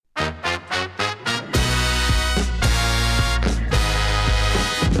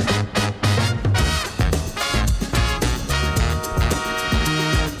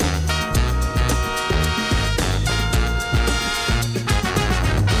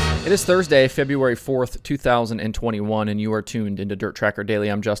It is Thursday, February 4th, 2021, and you are tuned into Dirt Tracker Daily.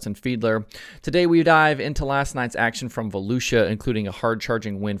 I'm Justin Fiedler. Today we dive into last night's action from Volusia, including a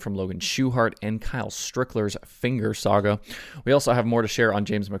hard-charging win from Logan Schuchart and Kyle Strickler's finger saga. We also have more to share on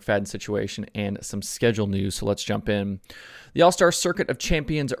James McFadden's situation and some schedule news, so let's jump in. The All-Star Circuit of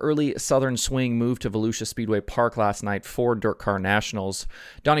Champions Early Southern Swing moved to Volusia Speedway Park last night for Dirt Car Nationals.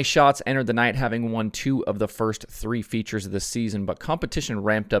 Donnie Schatz entered the night having won 2 of the first 3 features of the season, but competition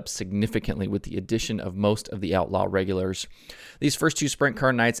ramped up significantly with the addition of most of the Outlaw regulars. These first 2 sprint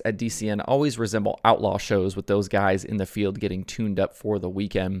car nights at DCN always resemble Outlaw shows, with those guys in the field getting tuned up for the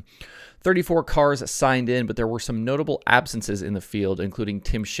weekend. 34 cars signed in, but there were some notable absences in the field, including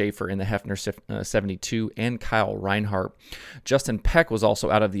Tim Schaefer in the Hefner 72 and Kyle Reinhardt. Justin Peck was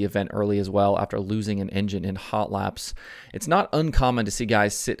also out of the event early as well after losing an engine in hot laps. It's not uncommon to see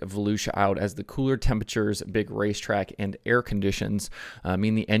guys sit Volusia out, as the cooler temperatures, big racetrack, and air conditions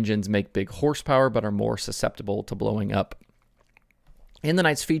mean the engines make big horsepower but are more susceptible to blowing up. In the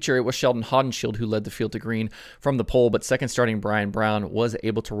night's feature, it was Sheldon Haudenschild who led the field to green from the pole, but second starting Brian Brown was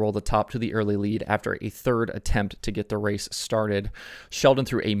able to roll the top to the early lead after a third attempt to get the race started. Sheldon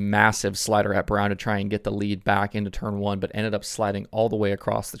threw a massive slider at Brown to try and get the lead back into turn 1, but ended up sliding all the way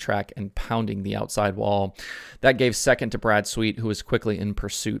across the track and pounding the outside wall. That gave second to Brad Sweet, who was quickly in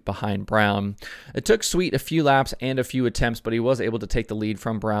pursuit behind Brown. It took Sweet a few laps and a few attempts, but he was able to take the lead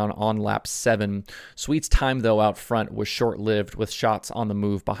from Brown on lap 7. Sweet's time, though, out front was short-lived, with Schatz on the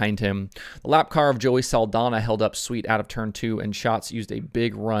move behind him. The lap car of Joey Saldana held up Sweet out of turn 2, and Schatz used a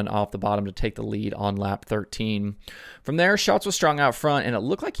big run off the bottom to take the lead on lap 13. From there, Schatz was strong out front, and it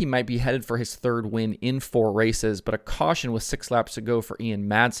looked like he might be headed for his 3rd win in 4 races, but a caution with 6 laps to go for Ian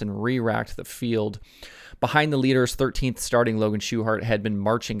Madsen re-racked the field. Behind the leaders, 13th starting Logan Schuchart had been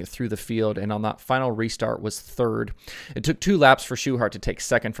marching through the field, and on that final restart was 3rd. It took 2 laps for Schuchart to take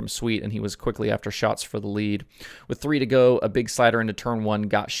 2nd from Sweet, and he was quickly after Schatz for the lead. With 3 to go, a big slider into turn 1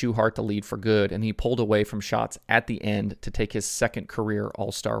 got Schuchart the lead for good, and he pulled away from Schatz at the end to take his 2nd career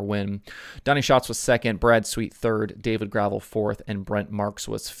All-Star win. Donnie Schatz was 2nd, Brad Sweet 3rd, David Gravel 4th, and Brent Marks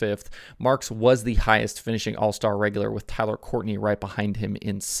was 5th. Marks was the highest finishing All-Star regular, with Tyler Courtney right behind him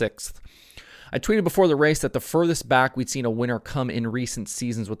in 6th. I tweeted before the race that the furthest back we'd seen a winner come in recent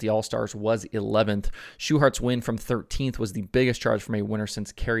seasons with the All-Stars was 11th. Schuchart's win from 13th was the biggest charge from a winner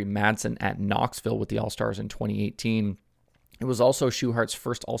since Kerry Madsen at Knoxville with the All-Stars in 2018. It was also Schuchart's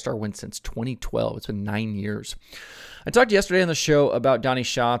first All-Star win since 2012. It's been 9 years. I talked yesterday on the show about Donnie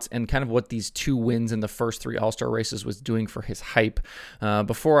Schatz and kind of what these 2 wins in the first 3 All-Star races was doing for his hype.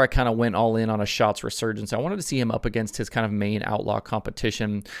 Before I kind of went all in on a Schatz resurgence, I wanted to see him up against his kind of main Outlaw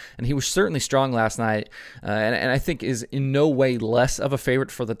competition, and he was certainly strong last night, and I think is in no way less of a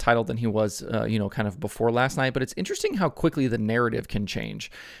favorite for the title than he was, kind of before last night. But it's interesting how quickly the narrative can change.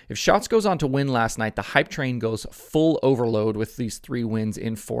 If Schatz goes on to win last night, the hype train goes full overload with these 3 wins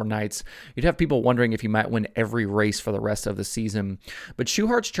in 4 nights. You'd have people wondering if he might win every race for the rest of the season. But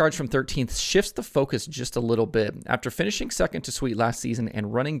Schuchart's charge from 13th shifts the focus just a little bit. After finishing 2nd to Sweet last season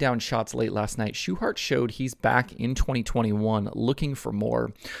and running down Schatz late last night, Schuchart showed he's back in 2021 looking for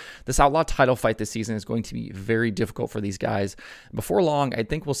more. This Outlaw title fight this season is going to be very difficult for these guys. Before long, I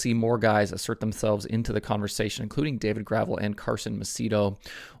think we'll see more guys assert themselves into the conversation, including David Gravel and Carson Macedo.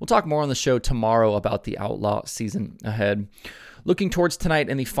 We'll talk more on the show tomorrow about the Outlaw season ahead. Looking towards tonight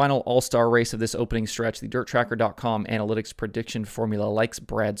in the final All-Star race of this opening stretch, the DirtTracker.com analytics prediction formula likes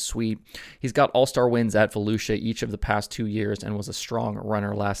Brad Sweet. He's got All-Star wins at Volusia each of the past 2 years and was a strong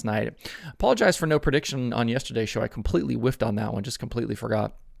runner last night. Apologize for no prediction on yesterday's show. I completely whiffed on that one, just completely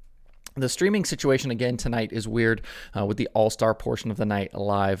forgot. The streaming situation again tonight is weird with the All-Star portion of the night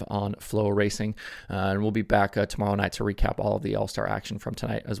live on Flow Racing. And we'll be back tomorrow night to recap all of the All-Star action from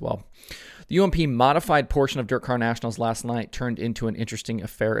tonight as well. The UMP modified portion of Dirt Car Nationals last night turned into an interesting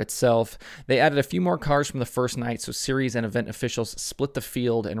affair itself. They added a few more cars from the first night, so series and event officials split the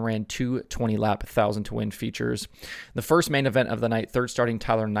field and ran 2 20-lap 1,000-to-win features. The first main event of the night, third starting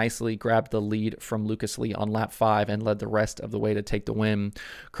Tyler Nicely grabbed the lead from Lucas Lee on lap 5 and led the rest of the way to take the win.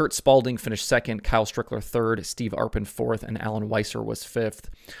 Kurt Spalding finished 2nd, Kyle Strickler 3rd, Steve Arpin 4th, and Alan Weiser was 5th.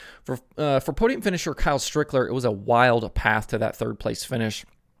 For podium finisher Kyle Strickler, it was a wild path to that 3rd place finish.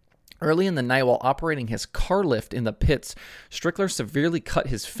 Early in the night, while operating his car lift in the pits, Strickler severely cut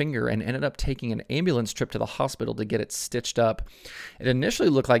his finger and ended up taking an ambulance trip to the hospital to get it stitched up. It initially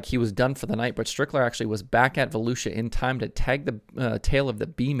looked like he was done for the night, but Strickler actually was back at Volusia in time to tag the tail of the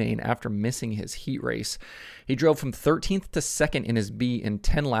B main after missing his heat race. He drove from 13th to 2nd in his B in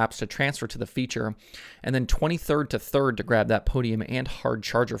 10 laps to transfer to the feature, and then 23rd to 3rd to grab that podium and hard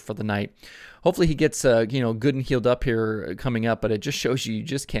charger for the night. hopefully he gets good and healed up here coming up, but it just shows you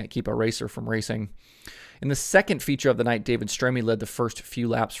just can't keep a racer from racing. In the second feature of the night, David Stremme led the first few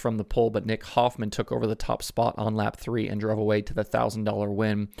laps from the pole, but Nick Hoffman took over the top spot on lap 3 and drove away to the $1,000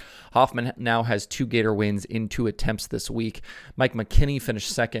 win. Hoffman now has 2 Gator wins in 2 attempts this week. Mike McKinney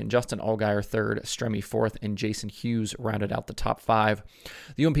finished second, Justin Allgaier third, Stremme fourth, and Jason Hughes rounded out the top 5.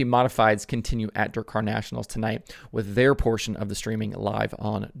 The UMP Modifieds continue at Dirt Car Nationals tonight with their portion of the streaming live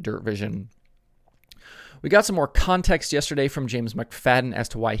on Dirt Vision. We got some more context yesterday from James McFadden as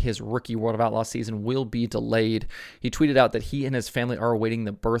to why his rookie World of Outlaws season will be delayed. He tweeted out that he and his family are awaiting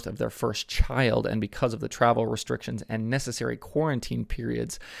the birth of their first child, and because of the travel restrictions and necessary quarantine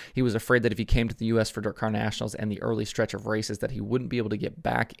periods, he was afraid that if he came to the U.S. for Dirt Car Nationals and the early stretch of races, that he wouldn't be able to get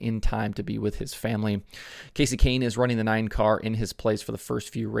back in time to be with his family. Casey Kane is running the 9 car in his place for the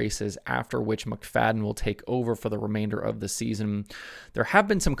first few races, after which McFadden will take over for the remainder of the season. There have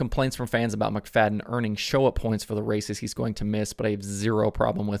been some complaints from fans about McFadden earning show-up points for the races he's going to miss, but I have zero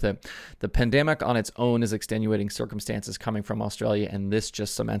problem with it. The pandemic on its own is extenuating circumstances coming from Australia, and this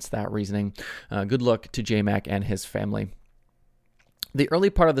just cements that reasoning. Good luck to J-Mac and his family. The early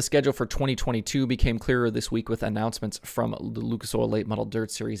part of the schedule for 2022 became clearer this week with announcements from the Lucas Oil Late Model Dirt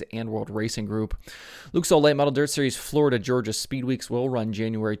Series and World Racing Group. Lucas Oil Late Model Dirt Series Florida Georgia Speed Weeks will run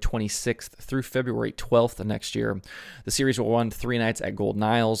January 26th through February 12th of next year. The series will run 3 nights at Golden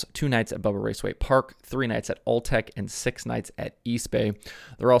Isles, 2 nights at Bubba Raceway Park, 3 nights at Alltech, and 6 nights at East Bay.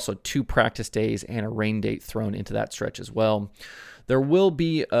 There are also 2 practice days and a rain date thrown into that stretch as well. There will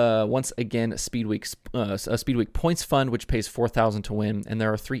be, once again, a Speed Week points fund, which pays $4,000 to win, and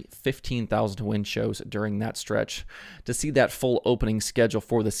there are 3 $15,000 to win shows during that stretch. To see that full opening schedule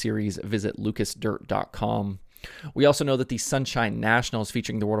for the series, visit lucasdirt.com. We also know that the Sunshine Nationals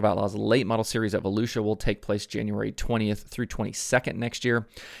featuring the World of Outlaws late model series at Volusia will take place January 20th through 22nd next year,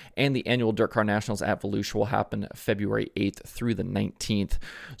 and the annual Dirt Car Nationals at Volusia will happen February 8th through the 19th.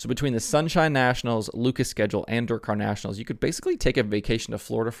 So between the Sunshine Nationals, Lucas schedule, and Dirt Car Nationals, you could basically take a vacation to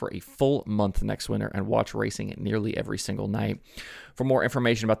Florida for a full month next winter and watch racing nearly every single night. For more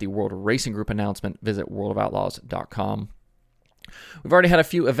information about the World Racing Group announcement, visit worldofoutlaws.com. We've already had a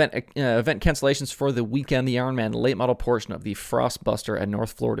few event cancellations for the weekend. The Ironman late model portion of the Frostbuster at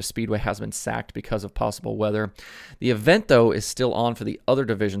North Florida Speedway has been sacked because of possible weather. The event, though, is still on for the other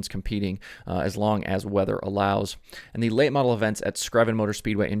divisions competing as long as weather allows. And the late model events at Screven Motor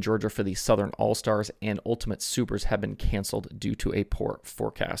Speedway in Georgia for the Southern All-Stars and Ultimate Supers have been canceled due to a poor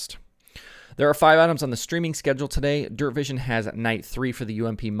forecast. There are 5 items on the streaming schedule today. Dirt Vision has Night 3 for the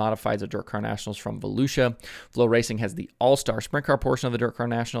UMP Modifieds of Dirt Car Nationals from Volusia. Flow Racing has the All-Star Sprint Car portion of the Dirt Car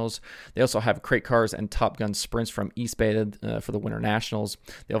Nationals. They also have Crate Cars and Top Gun Sprints from East Bay for the Winter Nationals.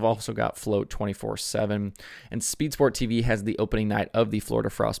 They've also got Float 24/7. And Speed Sport TV has the opening night of the Florida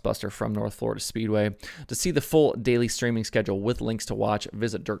Frostbuster from North Florida Speedway. To see the full daily streaming schedule with links to watch,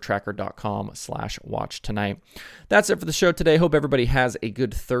 visit dirttracker.com/watch tonight. That's it for the show today. Hope everybody has a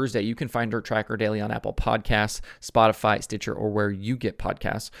good Thursday. You can find Dirt Tracker daily on Apple Podcasts, Spotify, Stitcher, or where you get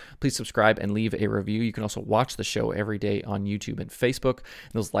podcasts. Please subscribe and leave a review. You can also watch the show every day on YouTube and Facebook.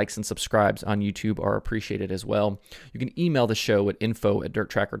 And those likes and subscribes on YouTube are appreciated as well. You can email the show at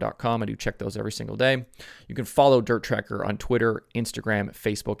info@dirttracker.com. I do check those every single day. You can follow Dirt Tracker on Twitter, Instagram,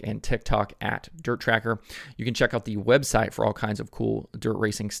 Facebook, and TikTok at Dirt Tracker. You can check out the website for all kinds of cool dirt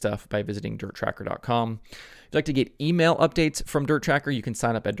racing stuff by visiting dirttracker.com. If you'd like to get email updates from Dirt Tracker, you can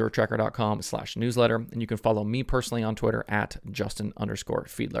sign up at dirttracker.com/newsletter, and you can follow me personally on Twitter at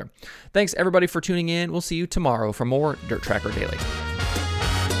Justin_Fiedler. Thanks everybody for tuning in. We'll see you tomorrow for more Dirt Tracker Daily.